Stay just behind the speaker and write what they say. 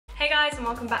and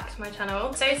welcome back to my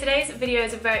channel. So today's video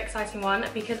is a very exciting one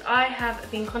because I have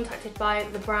been contacted by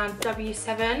the brand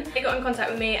W7. They got in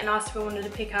contact with me and asked if I wanted to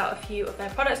pick out a few of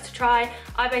their products to try.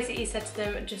 I basically said to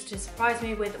them just to surprise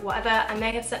me with whatever, and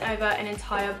they have sent over an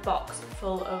entire box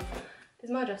full of, is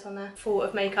my address on there? Full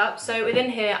of makeup. So within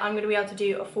here, I'm going to be able to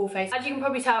do a full face. As you can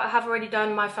probably tell, I have already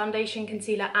done my foundation,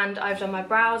 concealer, and I've done my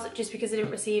brows just because I didn't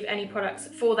receive any products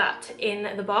for that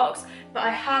in the box. But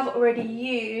I have already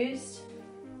used,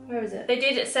 where is it? They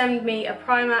did send me a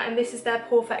primer, and this is their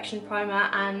Porefection primer,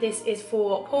 and this is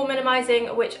for pore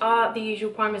minimizing, which are the usual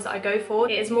primers that I go for.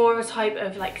 It is more of a type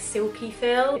of like silky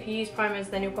feel. If you use primers,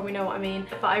 then you'll probably know what I mean,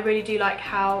 but I really do like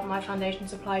how my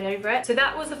foundation's applied over it. So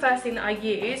that was the first thing that I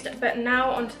used, but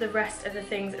now onto the rest of the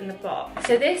things in the box.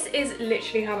 So this is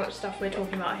literally how much stuff we're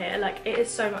talking about here. Like, it is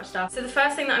so much stuff. So the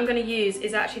first thing that I'm going to use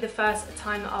is actually the first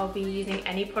time that I'll be using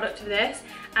any product of this,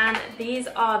 and these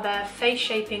are their face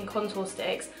shaping contour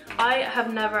sticks. I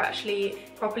have never actually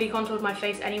properly contoured my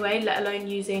face anyway, let alone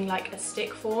using like a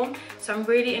stick form, so I'm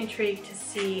really intrigued to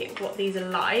see what these are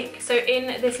like. So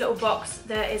in this little box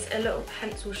there is a little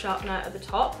pencil sharpener at the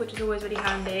top, which is always really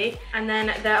handy, and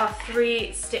then there are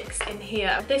 3 sticks in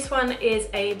here. This one is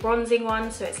a bronzing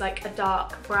one, so it's like a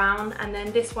dark brown, and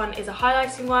then this one is a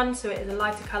highlighting one, so it is a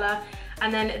lighter colour,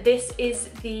 and then this is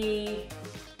the,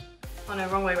 oh no,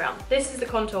 wrong way around. This is the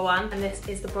contour one and this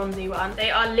is the bronzy one. They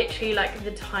are literally like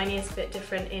the tiniest bit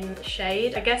different in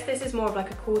shade. I guess this is more of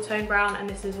like a cool tone brown and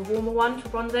this is a warmer one for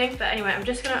bronzing. But anyway, I'm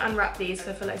just gonna unwrap these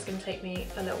because I feel like it's gonna take me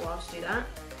a little while to do that.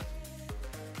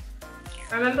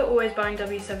 I remember always buying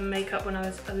W7 makeup when I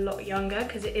was a lot younger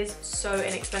because it is so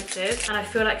inexpensive, and I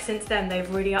feel like since then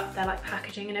they've really upped their like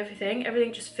packaging and everything.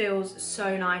 Everything just feels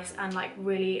so nice and like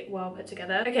really well put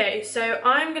together. Okay, so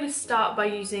I'm gonna start by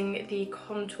using the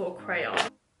contour crayon.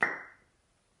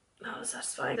 That was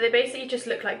satisfying. So they basically just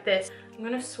look like this. I'm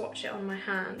gonna swatch it on my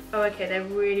hand. Oh, okay, they're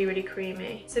really, really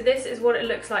creamy. So this is what it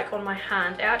looks like on my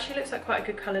hand. It actually looks like quite a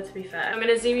good color, to be fair. I'm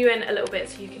gonna zoom you in a little bit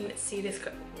so you can see this.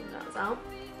 That's out.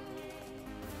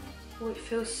 Oh, it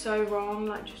feels so wrong,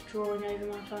 like just drawing over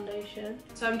my foundation.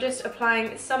 So I'm just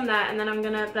applying some there, and then I'm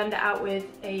gonna blend it out with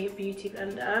a beauty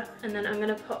blender, and then I'm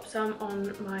gonna pop some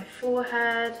on my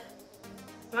forehead.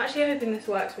 I'm actually hoping this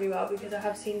works really well because I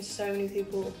have seen so many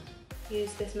people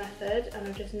use this method and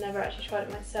I've just never actually tried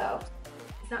it myself.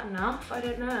 Is that enough? I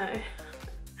don't know.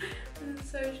 This is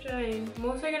so strange. I'm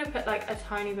also gonna put like a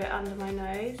tiny bit under my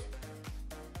nose,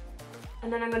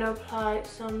 and then I'm gonna apply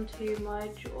some to my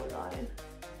jawline.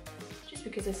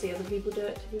 Because I see other people do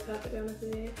it, to be perfectly honest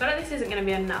with you. I feel like this isn't going to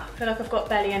be enough. I feel like I've got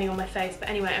barely any on my face, but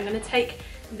anyway, I'm going to take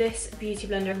this beauty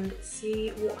blender and see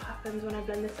what happens when I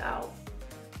blend this out.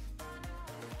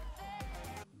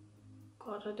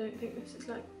 God, I don't think this is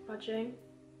like budging.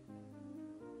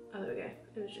 Oh, there we go.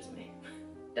 It was just me.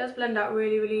 It does blend out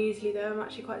really, really easily though. I'm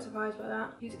actually quite surprised by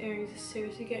that. These earrings are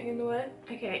seriously getting in the way.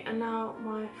 Okay, and now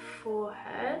my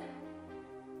forehead.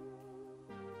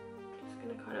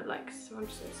 Gonna kind of like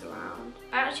smudge this around.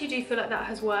 I actually do feel like that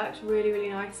has worked really, really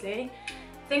nicely.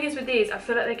 The thing is with these, I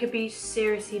feel like they could be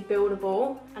seriously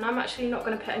buildable, and I'm actually not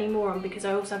going to put any more on because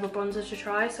I also have a bronzer to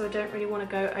try, so I don't really want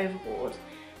to go overboard.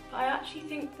 But I actually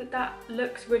think that that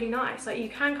looks really nice. Like, you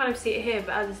can kind of see it here,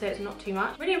 but as I say, it's not too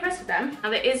much. Really impressed with them. Now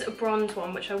there is a bronze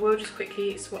one, which I will just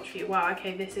quickly swatch for you. Wow,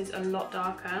 okay, this is a lot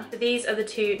darker. But these are the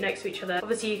two next to each other.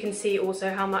 Obviously you can see also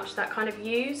how much that kind of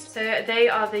used. So they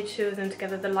are the two of them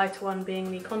together, the lighter one being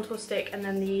the contour stick and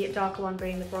then the darker one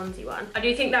being the bronzy one. I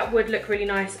do think that would look really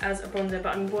nice as a bronzer,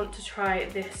 but I want to try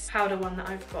this powder one that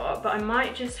I've got. But I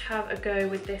might just have a go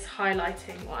with this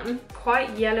highlighting one.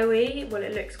 Quite yellowy. Well,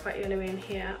 it looks quite yellowy in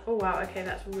here. Oh wow, okay,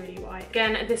 that's really white.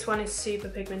 Again, this one is super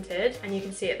pigmented and you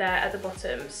can see it there at the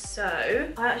bottom.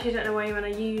 So I actually don't know where you want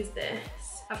to use this.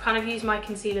 I've kind of used my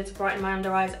concealer to brighten my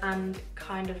under eyes and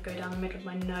kind of go down the middle of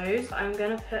my nose. But I'm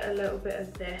gonna put a little bit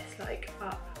of this like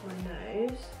up my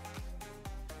nose.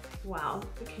 Wow,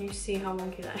 can you see how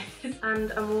wonky that is?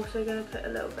 And I'm also going to put a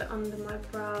little bit under my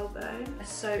brow bone. They're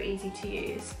so easy to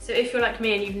use. So if you're like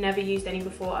me and you've never used any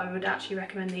before, I would actually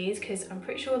recommend these because I'm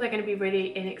pretty sure they're going to be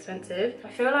really inexpensive. I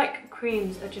feel like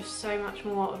creams are just so much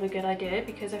more of a good idea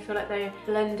because I feel like they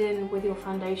blend in with your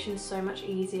foundation so much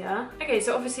easier. Okay,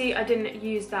 so obviously I didn't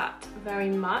use that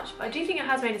very much, but I do think it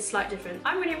has made a slight difference.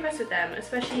 I'm really impressed with them,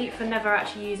 especially for never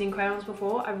actually using crayons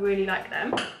before. I really like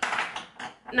them.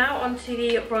 Now onto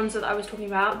the bronzer that I was talking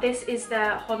about. This is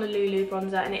their Honolulu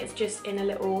bronzer and it's just in a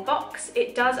little box.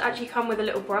 It does actually come with a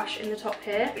little brush in the top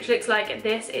here, which looks like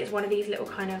this. It's one of these little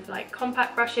kind of like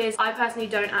compact brushes. I personally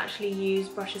don't actually use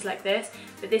brushes like this,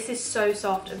 but this is so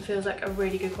soft and feels like a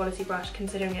really good quality brush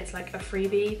considering it's like a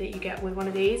freebie that you get with one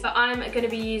of these. But I'm going to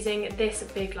be using this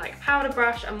big like powder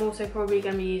brush. I'm also probably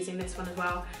going to be using this one as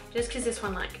well, just because this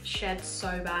one like sheds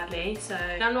so badly. So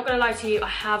now, I'm not going to lie to you, I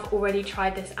have already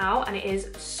tried this out and it is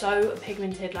so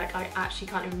pigmented, like I actually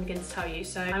can't even begin to tell you.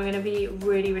 So I'm going to be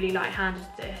really light-handed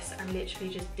with this and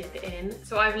literally just dip it in.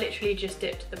 So I've literally just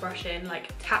dipped the brush in,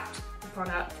 like tapped the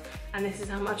product, and this is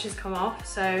how much has come off.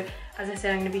 So as I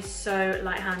said, I'm going to be so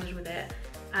light-handed with it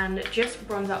and just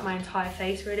bronze up my entire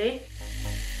face really.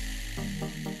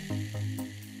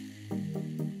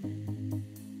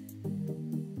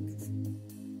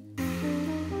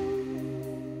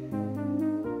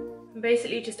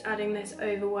 Basically just adding this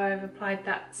over where I've applied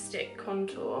that stick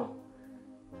contour.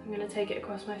 I'm going to take it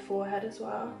across my forehead as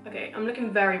well. Okay, I'm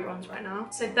looking very bronze right now.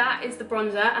 So that is the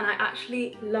bronzer and I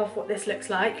actually love what this looks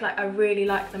like. Like I really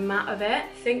like the matte of it.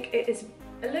 I think it is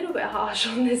a little bit harsh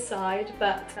on this side,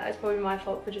 but that is probably my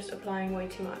fault for just applying way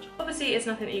too much. Obviously it's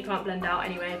nothing that you can't blend out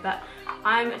anyway, but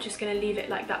I'm just going to leave it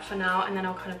like that for now and then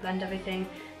I'll kind of blend everything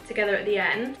together at the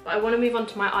end. But I want to move on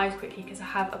to my eyes quickly because I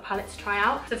have a palette to try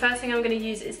out. The first thing I'm going to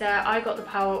use is their I Got the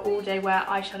Power All Day Wear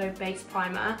Eyeshadow Base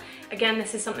Primer. Again,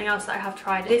 this is something else that I have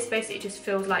tried. This basically just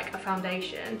feels like a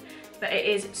foundation, but it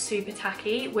is super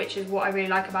tacky, which is what I really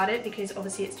like about it because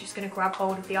obviously it's just going to grab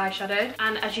hold of the eyeshadow.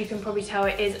 And as you can probably tell,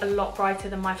 it is a lot brighter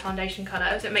than my foundation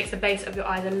colour, so it makes the base of your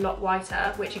eyes a lot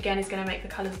whiter, which again is going to make the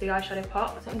colours of the eyeshadow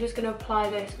pop. So I'm just going to apply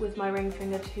this with my ring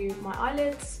finger to my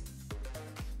eyelids.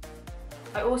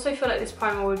 I also feel like this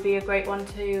primer would be a great one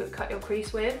to cut your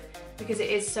crease with because it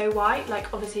is so white.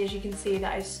 Like obviously as you can see,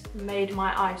 that has made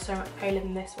my eye so much paler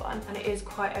than this one and it is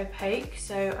quite opaque,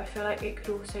 so I feel like it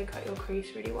could also cut your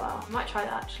crease really well. I might try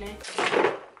that actually.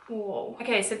 Whoa.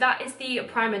 Okay, so that is the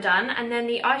primer done, and then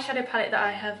the eyeshadow palette that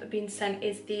I have been sent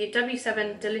is the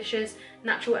W7 Delicious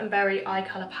Natural and Berry Eye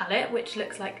Colour Palette, which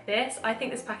looks like this. I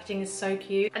think this packaging is so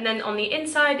cute. And then on the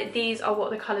inside, these are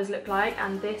what the colours look like,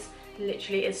 and this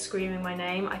literally is screaming my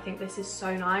name. I think this is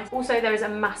so nice. Also, there is a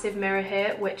massive mirror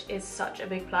here, which is such a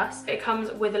big plus. It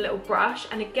comes with a little brush,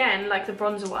 and again, like the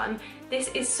bronzer one, this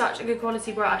is such a good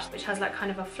quality brush, which has like kind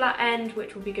of a flat end,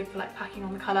 which will be good for like packing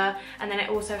on the colour, and then it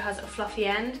also has a fluffy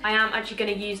end. I am actually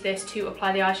going to use this to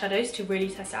apply the eyeshadows to really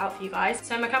test it out for you guys.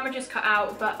 So my camera just cut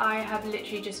out, but I have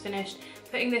literally just finished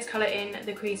putting this colour in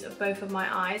the crease of both of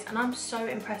my eyes, and I'm so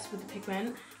impressed with the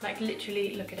pigment. Like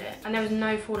literally look at it, and there was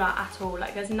no fallout at all.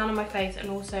 Like there's none on my face, and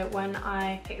also when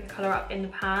I pick the colour up in the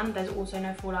pan, there's also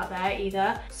no fallout there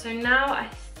either. So now I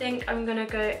think I'm gonna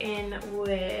go in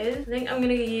with, I think I'm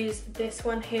gonna use this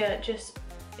one here just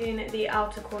in the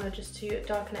outer corner just to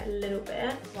darken it a little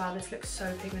bit. Wow, this looks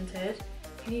so pigmented.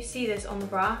 Can you see this on the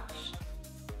brush?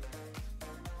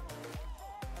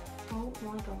 Oh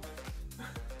my god.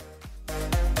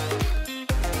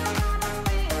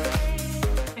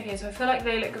 Okay, so I feel like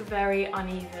they look very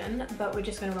uneven, but we're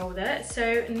just gonna roll with it.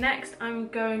 So next I'm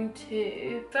going to,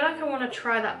 I feel like I wanna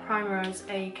try that primer as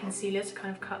a concealer to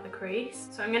kind of cut the crease.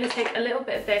 So I'm gonna take a little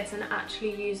bit of this and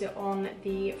actually use it on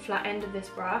the flat end of this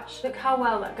brush. Look how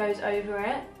well that goes over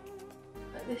it.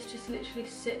 Like this just literally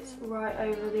sits right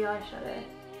over the eyeshadow.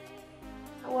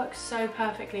 That works so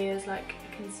perfectly as like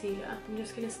a concealer. I'm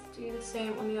just gonna do the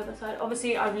same on the other side.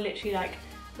 Obviously I've literally like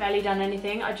barely done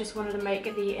anything. I just wanted to make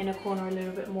the inner corner a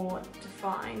little bit more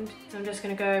defined. So I'm just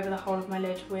going to go over the whole of my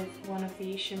lid with one of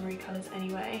the shimmery colours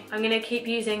anyway. I'm going to keep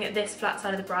using this flat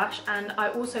side of the brush, and I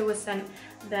also was sent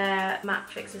their Matte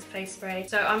Fixers face spray.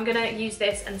 So I'm going to use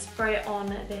this and spray it on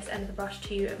this end of the brush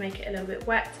to make it a little bit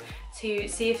wet to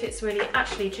see if it's really,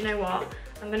 actually, do you know what?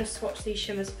 I'm going to swatch these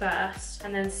shimmers first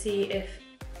and then see if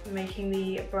making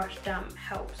the brush damp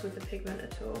helps with the pigment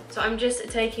at all. So I'm just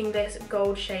taking this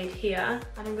gold shade here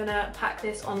and I'm gonna pack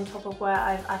this on top of where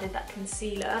I've added that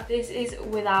concealer. This is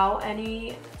without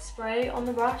any spray on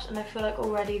the brush, and I feel like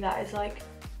already that is like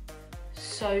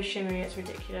so shimmery, it's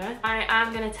ridiculous. I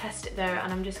am gonna test it though,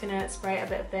 and I'm just gonna spray a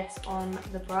bit of this on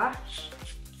the brush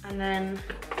and then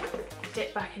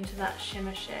dip back into that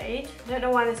shimmer shade. I don't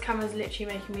know why this camera is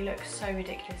literally making me look so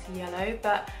ridiculously yellow,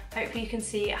 but hopefully you can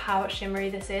see how shimmery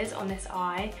this is on this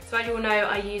eye. So as you all know,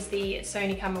 I use the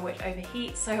Sony camera which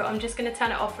overheats, so I'm just going to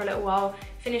turn it off for a little while,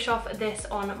 finish off this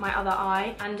on my other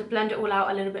eye and blend it all out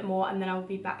a little bit more, and then I'll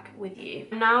be back with you.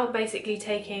 I'm now basically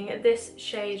taking this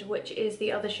shade, which is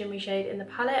the other shimmery shade in the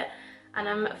palette, and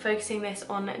I'm focusing this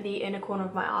on the inner corner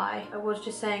of my eye. I was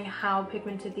just saying how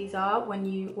pigmented these are. When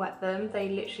you wet them, they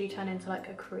literally turn into like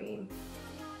a cream.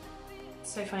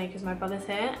 It's so funny because my brother's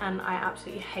here and I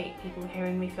absolutely hate people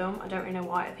hearing me film. I don't really know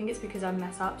why. I think it's because I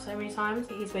mess up so many times.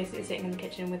 He's basically sitting in the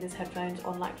kitchen with his headphones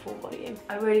on like full volume.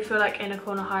 I really feel like inner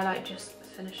corner highlight just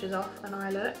finishes off an eye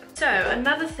look. So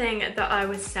another thing that I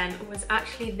was sent was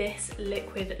actually this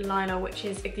liquid liner, which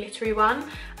is a glittery one,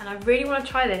 and I really want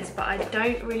to try this, but I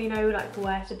don't really know like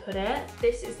where to put it.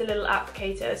 This is the little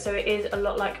applicator, so it is a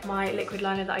lot like my liquid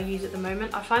liner that I use at the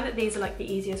moment. I find that these are like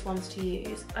the easiest ones to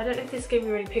use. I don't know if this is going to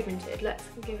be really pigmented. Let's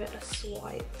give it a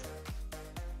swipe.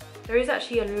 There is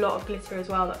actually a lot of glitter as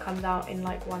well that comes out in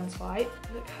like one swipe.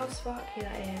 Look how sparkly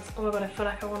that is. Oh my god, I feel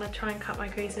like I want to try and cut my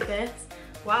crease with this.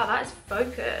 Wow, that is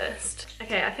focused.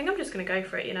 Okay, I think I'm just gonna go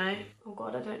for it, you know? Oh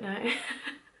god, I don't know.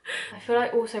 I feel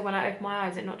like also when I open my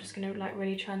eyes, it's not just gonna like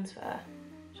really transfer.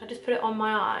 Should I just put it on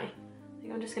my eye? I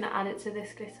think I'm just gonna add it to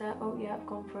this glitter. Oh yeah, I've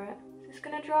gone for it. Is this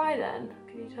gonna dry then?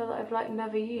 Can you tell that I've like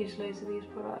never used loads of these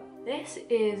products? This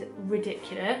is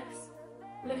ridiculous.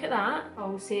 Look at that.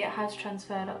 Oh, see, it has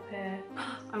transferred up here.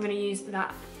 I'm gonna use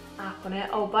that app on it.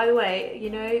 Oh, by the way,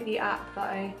 you know the app that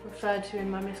I referred to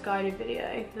in my misguided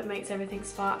video that makes everything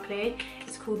sparkly?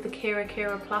 It's called the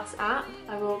Kira Plus app.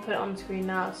 I will put it on screen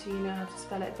now so you know how to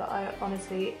spell it, but I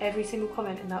honestly, every single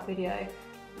comment in that video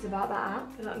is about that app.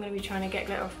 I feel like I'm gonna be trying to get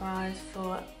glitter off my eyes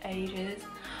for ages.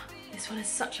 This one is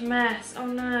such a mess. Oh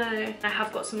no. I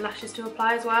have got some lashes to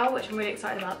apply as well, which I'm really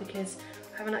excited about because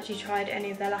I haven't actually tried any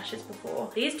of their lashes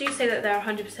before. These do say that they're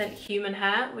 100% human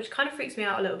hair, which kind of freaks me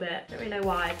out a little bit. Don't really know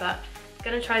why, but I'm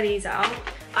gonna try these out.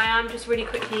 I am just really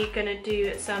quickly gonna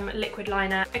do some liquid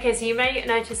liner. Okay, so you may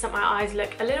notice that my eyes look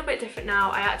a little bit different now.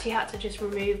 I actually had to just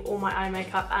remove all my eye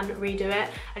makeup and redo it.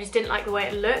 I just didn't like the way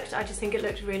it looked. I just think it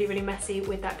looked really, really messy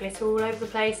with that glitter all over the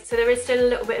place. So there is still a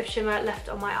little bit of shimmer left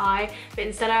on my eye, but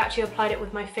instead I actually applied it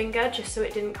with my finger just so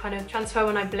it didn't kind of transfer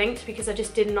when I blinked, because I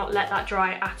just did not let that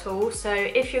dry at all. So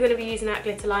if you're gonna be using that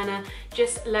glitter liner,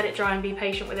 just let it dry and be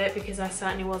patient with it, because I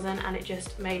certainly wasn't, and it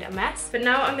just made a mess. But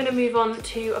now I'm gonna move on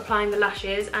to applying the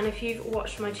lashes, and if you've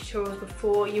watched my tutorials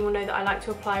before, you will know that I like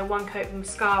to apply one coat of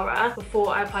mascara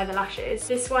before I apply the lashes.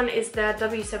 This one is their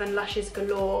W7 Lashes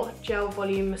Galore Gel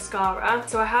Volume Mascara.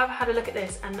 So I have had a look at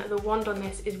this, and the wand on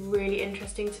this is really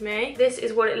interesting to me. This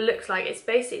is what it looks like. It's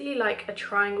basically like a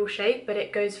triangle shape, but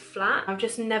it goes flat. I've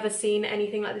just never seen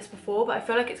anything like this before, but I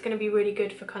feel like it's going to be really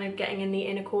good for kind of getting in the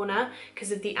inner corner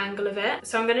because of the angle of it.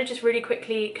 So I'm going to just really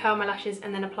quickly curl my lashes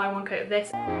and then apply one coat of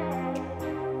this.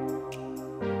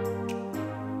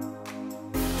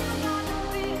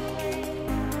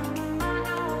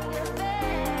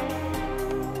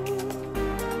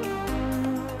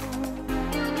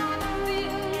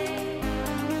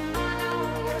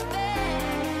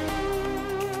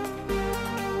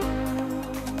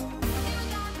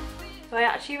 I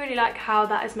actually really like how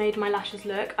that has made my lashes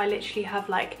look. I literally have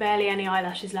like barely any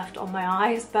eyelashes left on my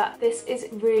eyes, but this is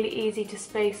really easy to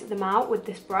space them out with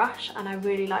this brush, and I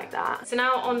really like that. So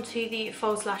now onto the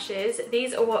false lashes.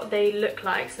 These are what they look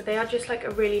like. So they are just like a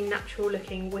really natural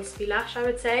looking wispy lash, I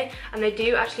would say, and they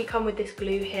do actually come with this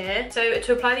glue here. So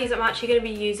to apply these, I'm actually going to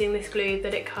be using this glue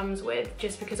that it comes with,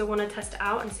 just because I want to test it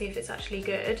out and see if it's actually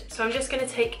good. So I'm just going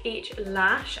to take each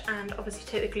lash and obviously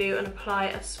take the glue and apply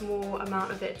a small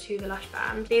amount of it to the lash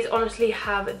band. These honestly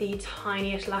have the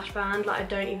tiniest lash band, like I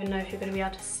don't even know if you're going to be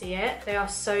able to see it. They are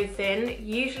so thin.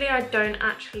 Usually I don't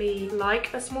actually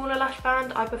like a smaller lash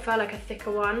band. I prefer like a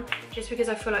thicker one, just because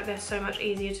I feel like they're so much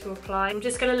easier to apply. I'm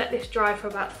just going to let this dry for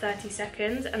about 30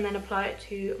 seconds and then apply it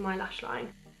to my lash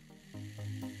line.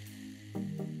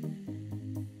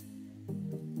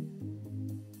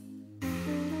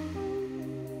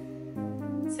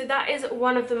 So that is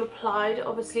one of them applied.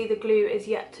 Obviously the glue is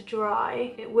yet to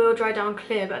dry. It will dry down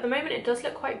clear, but at the moment it does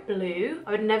look quite blue.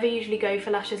 I would never usually go for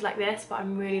lashes like this, but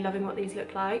I'm really loving what these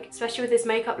look like. Especially with this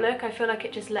makeup look, I feel like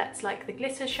it just lets like the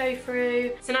glitter show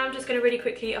through. So now I'm just going to really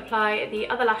quickly apply the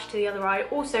other lash to the other eye.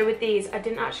 Also with these, I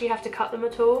didn't actually have to cut them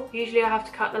at all. Usually I have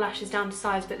to cut the lashes down to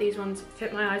size, but these ones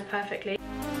fit my eyes perfectly.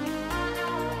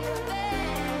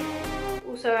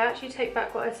 Also, I actually take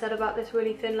back what I said about this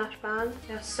really thin lash band.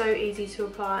 They're so easy to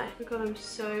apply. Oh my god, I'm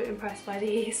so impressed by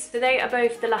these. So they are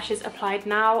both the lashes applied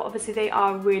now. Obviously they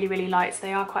are really, really light, so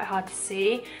they are quite hard to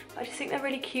see, but I just think they're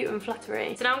really cute and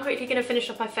fluttery. So now I'm quickly going to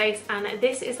finish off my face, and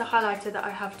this is the highlighter that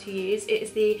I have to use. It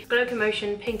is the Glow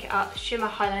Commotion Pink It Up Shimmer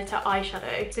Highlighter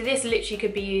Eyeshadow. So this literally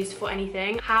could be used for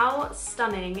anything. How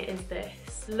stunning is this?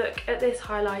 Look at this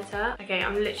highlighter. Okay,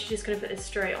 I'm literally just going to put this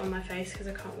straight on my face because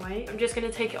I can't wait. I'm just going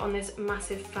to take it on this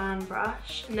massive fan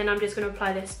brush, and then I'm just going to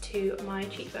apply this to my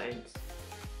cheekbones.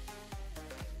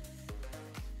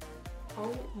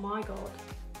 Oh my god.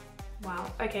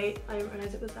 Wow, okay, I didn't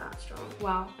realise it was that strong.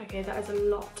 Wow, okay, that is a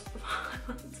lot of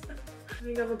highlighter. I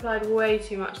think I've applied way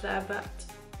too much there, but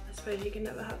I suppose you can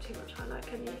never have too much highlight,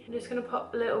 can you? I'm just gonna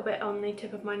pop a little bit on the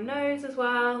tip of my nose as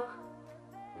well.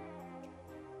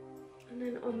 And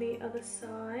then on the other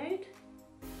side.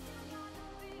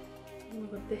 Oh my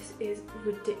god, this is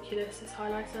ridiculous, this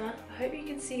highlighter. I hope you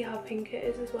can see how pink it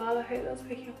is as well. I hope that's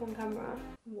picking up on camera.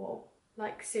 Whoa.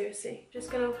 Like seriously,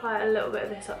 just gonna apply a little bit of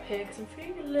this up here because I'm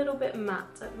feeling a little bit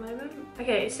matte at the moment.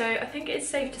 Okay, so I think it's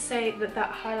safe to say that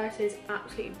that highlighter is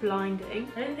absolutely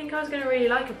blinding. I didn't think I was gonna really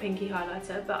like a pinky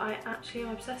highlighter, but I actually am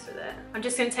obsessed with it. I'm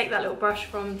just gonna take that little brush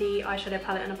from the eyeshadow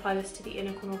palette and apply this to the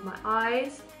inner corner of my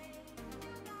eyes.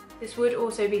 This would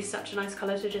also be such a nice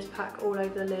colour to just pack all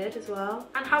over the lid as well.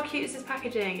 And how cute is this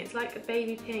packaging? It's like a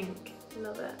baby pink.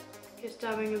 Love it. Just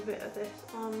dabbing a bit of this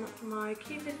on my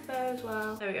cupid bow as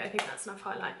well. There we go, I think that's enough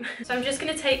highlight. So I'm just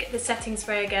gonna take the setting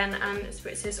spray again and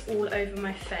spritz this all over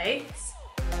my face.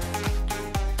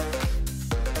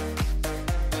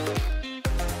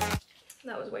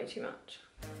 That was way too much.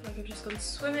 Like I've just gone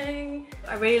swimming.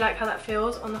 I really like how that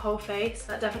feels on the whole face.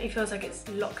 That definitely feels like it's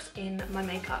locked in my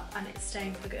makeup and it's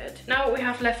staying for good. Now what we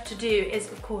have left to do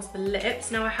is of course the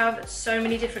lips. Now I have so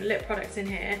many different lip products in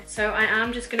here, so I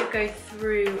am just gonna go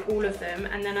through all of them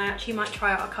and then I actually might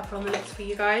try out a couple on the lips for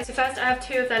you guys. So first I have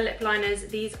two of their lip liners.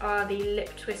 These are the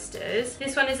lip twisters.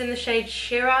 This one is in the shade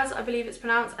Shiraz, I believe it's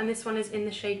pronounced, and this one is in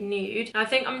the shade Nude. Now I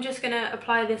think I'm just gonna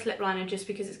apply this lip liner just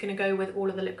because it's gonna go with all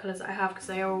of the lip colours that I have because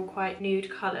they are all quite nude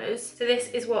colours. So this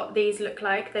is what these look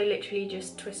like. They literally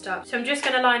just twist up. So I'm just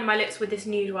going to line my lips with this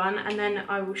nude one and then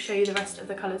I will show you the rest of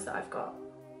the colours that I've got.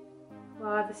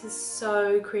 Wow, this is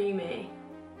so creamy.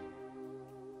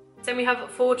 Then we have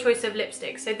 4 choices of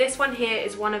lipsticks. So this one here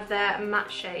is one of their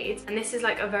matte shades and this is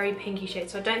like a very pinky shade.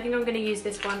 So I don't think I'm going to use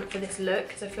this one for this look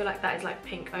because I feel like that is like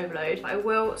pink overload. But I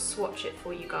will swatch it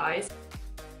for you guys.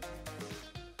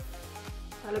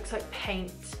 That looks like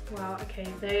paint. Wow, okay,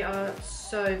 they are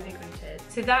so pigmented.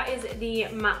 So that is the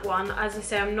matte one. As I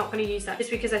say, I'm not going to use that just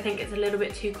because I think it's a little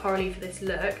bit too corally for this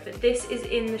look. But this is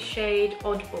in the shade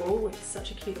Oddball, which is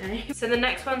such a cute name. So the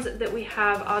next ones that we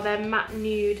have are their matte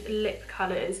nude lip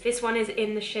colours. This one is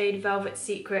in the shade Velvet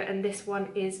Secret and this one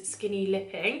is Skinny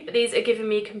Lipping. But these are giving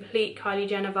me complete Kylie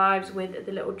Jenner vibes with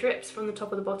the little drips from the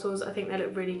top of the bottles. I think they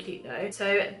look really cute though.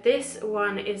 So this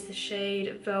one is the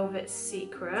shade Velvet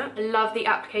Secret. I love the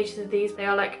applications of these. They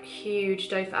are like huge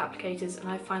doe foot applicators and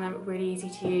I find them really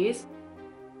easy to use.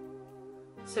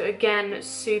 So again,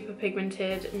 super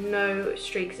pigmented, no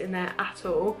streaks in there at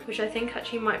all, which I think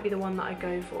actually might be the one that I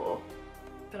go for.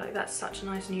 But like that's such a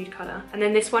nice nude colour. And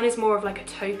then this one is more of like a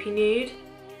taupey nude.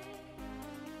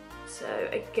 So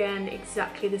again,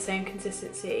 exactly the same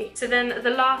consistency. So then the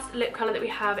last lip colour that we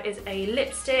have is a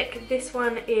lipstick. This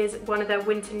one is one of their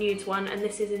winter nudes one and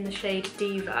this is in the shade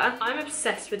Diva. I'm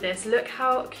obsessed with this. Look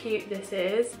how cute this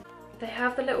is. They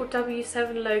have the little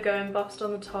W7 logo embossed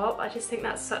on the top. I just think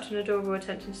that's such an adorable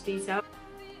attention to detail.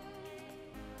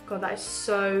 God, that is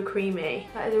so creamy.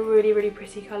 That is a really, really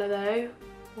pretty colour though.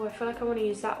 Oh, I feel like I want to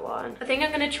use that one. I think I'm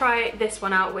going to try this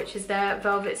one out, which is their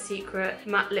Velvet Secret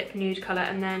matte lip nude colour,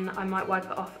 and then I might wipe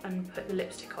it off and put the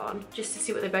lipstick on just to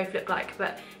see what they both look like.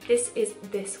 But this is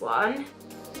this one.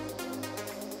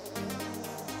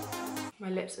 My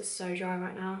lips are so dry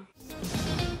right now.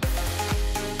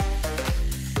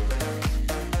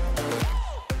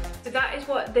 So that is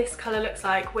what this colour looks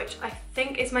like, which I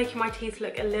think is making my teeth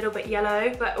look a little bit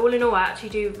yellow, but all in all I actually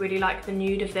do really like the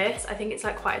nude of this. I think it's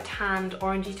like quite a tanned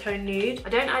orangey tone nude. I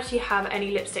don't actually have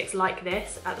any lipsticks like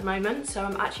this at the moment, so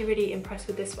I'm actually really impressed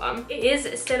with this one. It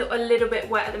is still a little bit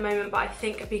wet at the moment, but I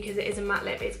think because it is a matte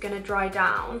lip it's going to dry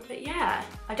down. But yeah,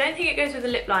 I don't think it goes with the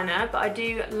lip liner, but I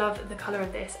do love the colour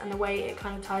of this and the way it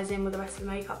kind of ties in with the rest of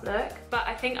the makeup look. But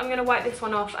I think I'm going to wipe this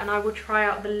one off and I will try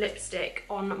out the lipstick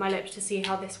on my lips to see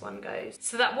how this one goes.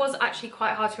 So that was actually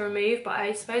quite hard to remove, but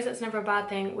I suppose that's never a bad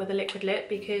thing with a liquid lip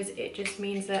because it just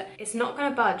means that it's not going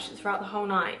to budge throughout the whole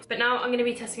night. But now I'm going to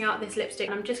be testing out this lipstick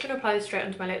and I'm just going to apply this straight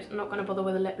onto my lips. I'm not going to bother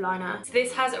with a lip liner. So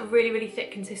this has a really, really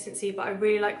thick consistency, but I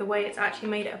really like the way it's actually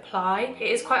made it apply. It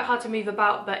is quite hard to move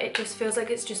about, but it just feels like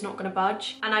it's just not going to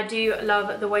budge. And I do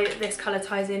love the way that this colour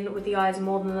ties in with the eyes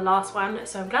more than the last one,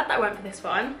 so I'm glad that I went for this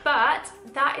one. But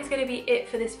that is going to be it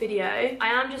for this video. I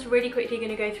am just really quickly going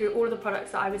to go through all of the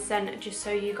products that I was sent just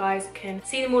so you guys can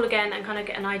see them all again online and kind of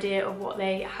get an idea of what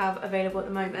they have available at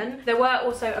the moment. There were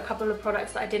also a couple of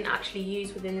products that I didn't actually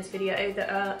use within this video that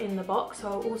are in the box, so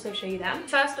I'll also show you them.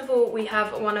 First of all, we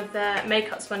have one of their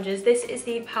makeup sponges. This is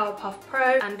the Powerpuff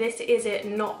Pro, and this is it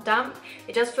not damp.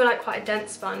 It does feel like quite a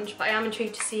dense sponge, but I am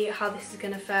intrigued to see how this is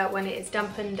going to fare when it is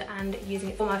dampened and using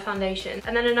it for my foundation.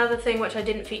 And then another thing which I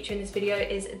didn't feature in this video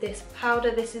is this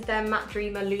powder. This is their Matte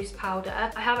Dreamer Loose Powder.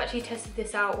 I have actually tested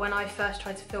this out when I first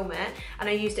tried to film it, and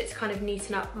I used it to kind of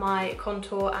neaten up my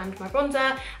contour and my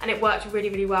bronzer, and it worked really,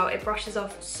 really well. It brushes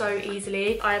off so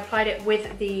easily. I applied it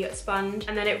with the sponge,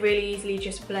 and then it really easily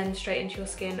just blends straight into your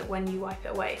skin when you wipe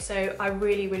it away. So I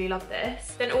really, really love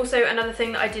this. Then also another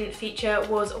thing that I didn't feature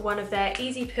was one of their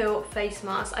Easy Peel face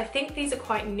masks. I think these are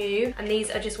quite new, and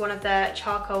these are just one of their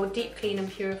charcoal deep clean and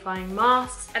purifying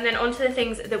masks. And then onto the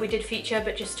things that we did feature,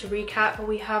 but just to recap,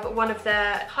 we have one of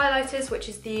their highlighters, which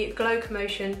is the Glow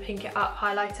Commotion Pink It Up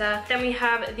highlighter. Then we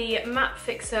have the Matte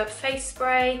Fixer face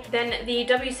spray, then the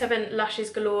W7 Lashes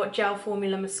Galore Gel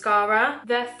Formula Mascara,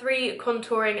 their 3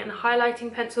 contouring and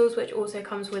highlighting pencils, which also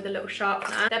comes with a little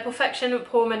sharpener, their Perfection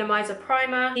Pore Minimizer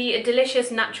Primer, the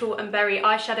Delicious Natural and Berry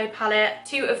Eyeshadow Palette,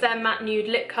 2 of their matte nude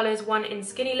lip colours, one in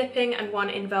Skinny Lipping and one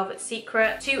in Velvet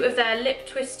Secret, 2 of their lip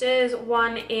twisters,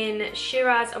 one in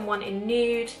Shiraz and one in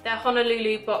Nude, their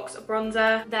Honolulu Box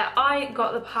Bronzer, their I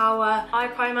Got The Power Eye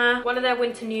Primer, one of their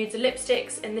Winter Nudes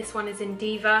lipsticks, and this one is in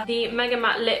Diva, the Mega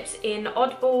Matte Lips in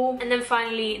Oddball, and then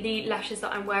finally the lashes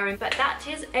that I'm wearing. But that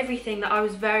is everything that I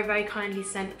was very, very kindly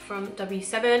sent from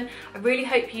W7. I really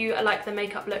hope you like the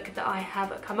makeup look that I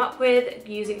have come up with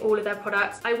using all of their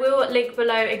products. I will link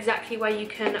below exactly where you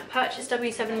can purchase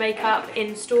W7 makeup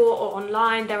in store or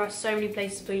online. There are so many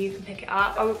places where you can pick it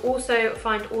up. I will also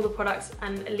find all the products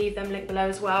and leave them linked below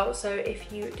as well. So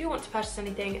if you do want to purchase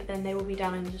anything, then they will be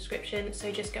down in the description.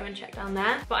 So just go and check down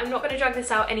there. But I'm not going to drag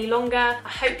this out any longer. I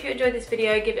hope you enjoyed this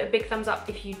video. Give it a big thumbs up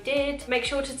if you did. Make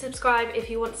sure to subscribe if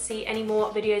you want to see any more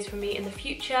videos from me in the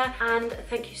future. And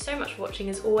thank you so much for watching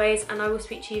as always. And I will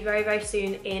speak to you very, very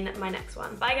soon in my next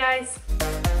one. Bye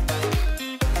guys.